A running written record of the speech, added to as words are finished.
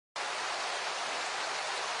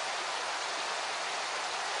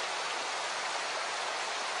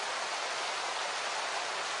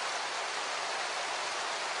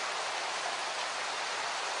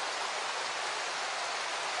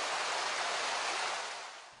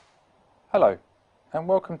Hello and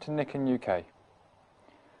welcome to Nikken UK.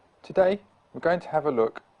 Today we're going to have a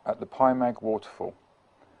look at the PyMag waterfall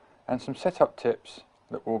and some setup tips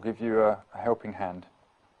that will give you a helping hand.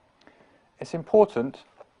 It's important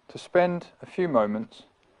to spend a few moments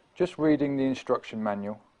just reading the instruction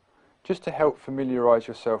manual just to help familiarise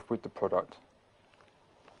yourself with the product.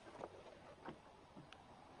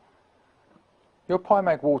 Your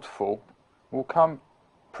PyMag waterfall will come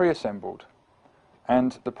pre-assembled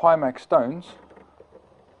and the PyMag stones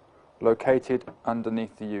located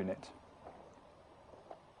underneath the unit.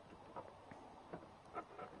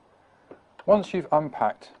 Once you've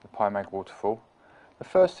unpacked the PyMag waterfall, the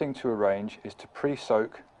first thing to arrange is to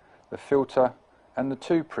pre-soak the filter and the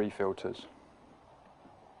two pre-filters.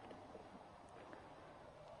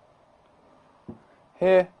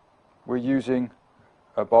 Here we're using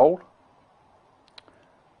a bowl.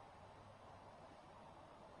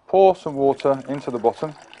 Pour some water into the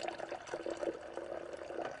bottom.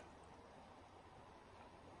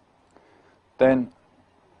 Then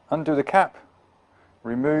undo the cap,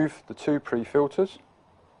 remove the two pre-filters,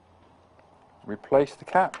 replace the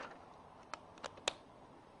cap,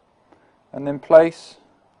 and then place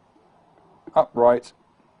upright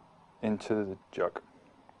into the jug.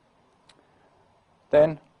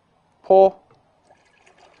 Then pour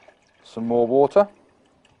some more water.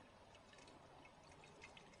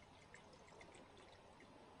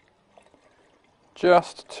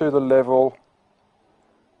 Just to the level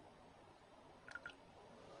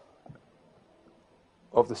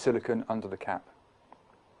of the silicone under the cap.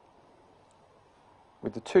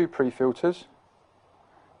 With the two pre-filters,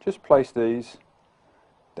 just place these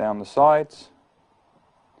down the sides.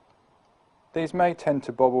 These may tend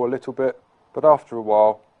to bobble a little bit, but after a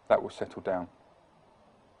while that will settle down.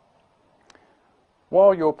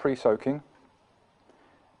 While you're pre-soaking,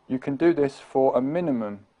 you can do this for a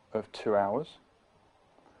minimum of 2 hours.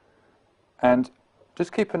 And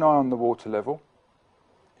just keep an eye on the water level.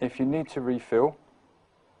 If you need to refill,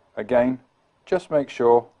 again, just make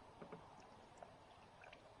sure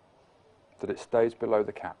that it stays below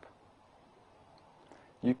the cap.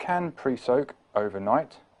 You can pre-soak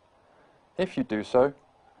overnight. If you do so,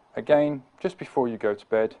 again, just before you go to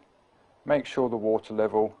bed, make sure the water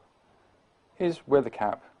level is where the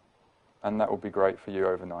cap, and that will be great for you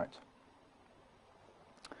overnight.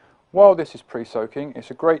 While this is pre-soaking, it's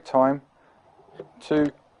a great time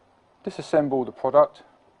to disassemble the product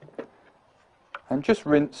and just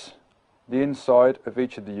rinse the inside of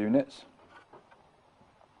each of the units.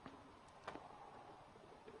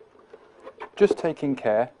 Just taking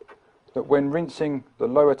care that when rinsing the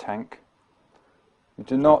lower tank, you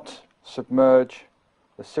do not submerge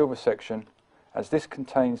the silver section, as this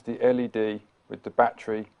contains the LED with the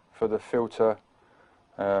battery for the filter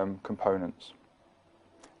components.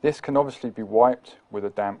 This can obviously be wiped with a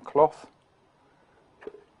damp cloth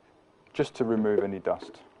just to remove any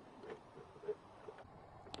dust.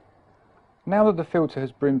 Now that the filter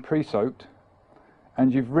has been pre-soaked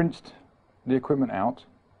and you've rinsed the equipment out,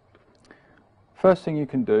 first thing you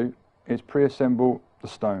can do is pre-assemble the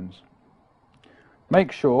stones.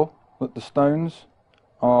 Make sure that the stones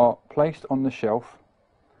are placed on the shelf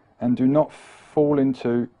and do not fall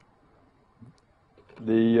into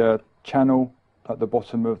the channel at the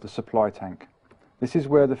bottom of the supply tank. This is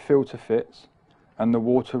where the filter fits and the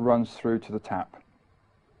water runs through to the tap.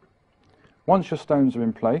 Once your stones are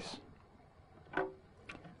in place,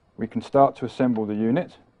 we can start to assemble the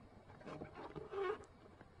unit.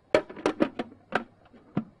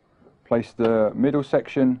 Place the middle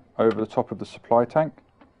section over the top of the supply tank,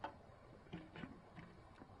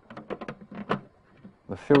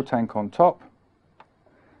 the fill tank on top,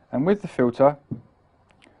 and with the filter,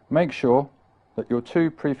 make sure that your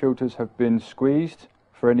two pre-filters have been squeezed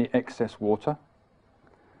for any excess water.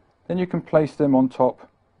 Then you can place them on top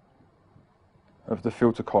of the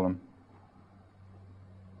filter column.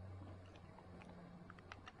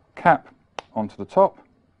 Cap onto the top,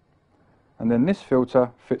 and then this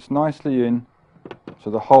filter fits nicely in to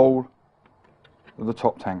the hole of the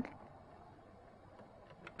top tank.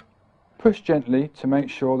 Push gently to make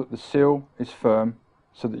sure that the seal is firm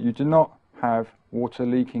so that you do not have water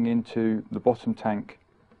leaking into the bottom tank.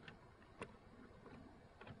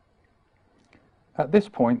 At this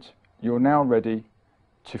point, you're now ready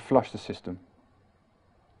to flush the system.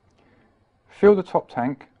 Fill the top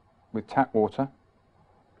tank with tap water.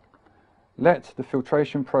 Let the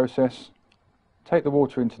filtration process take the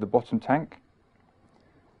water into the bottom tank,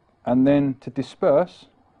 and then to disperse,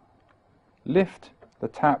 lift the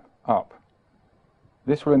tap up.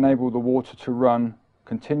 This will enable the water to run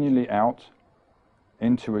continually out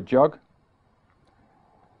into a jug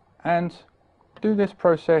and do this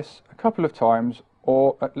process a couple of times,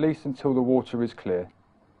 or at least until the water is clear.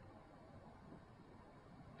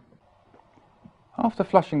 After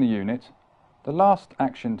flushing the unit, the last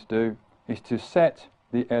action to do is to set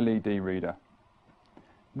the LED reader.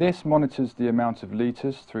 This monitors the amount of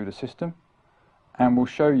litres through the system and will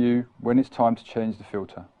show you when it's time to change the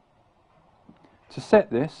filter. To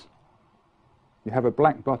set this, you have a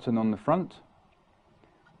black button on the front.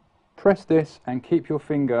 Press this and keep your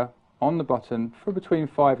finger on the button for between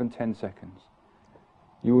 5 and 10 seconds.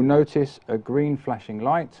 You will notice a green flashing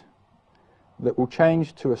light that will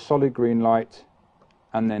change to a solid green light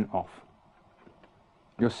and then off.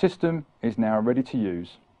 Your system is now ready to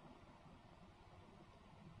use.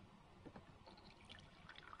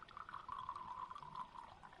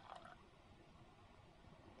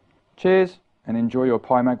 Cheers and enjoy your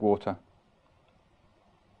PyMag water.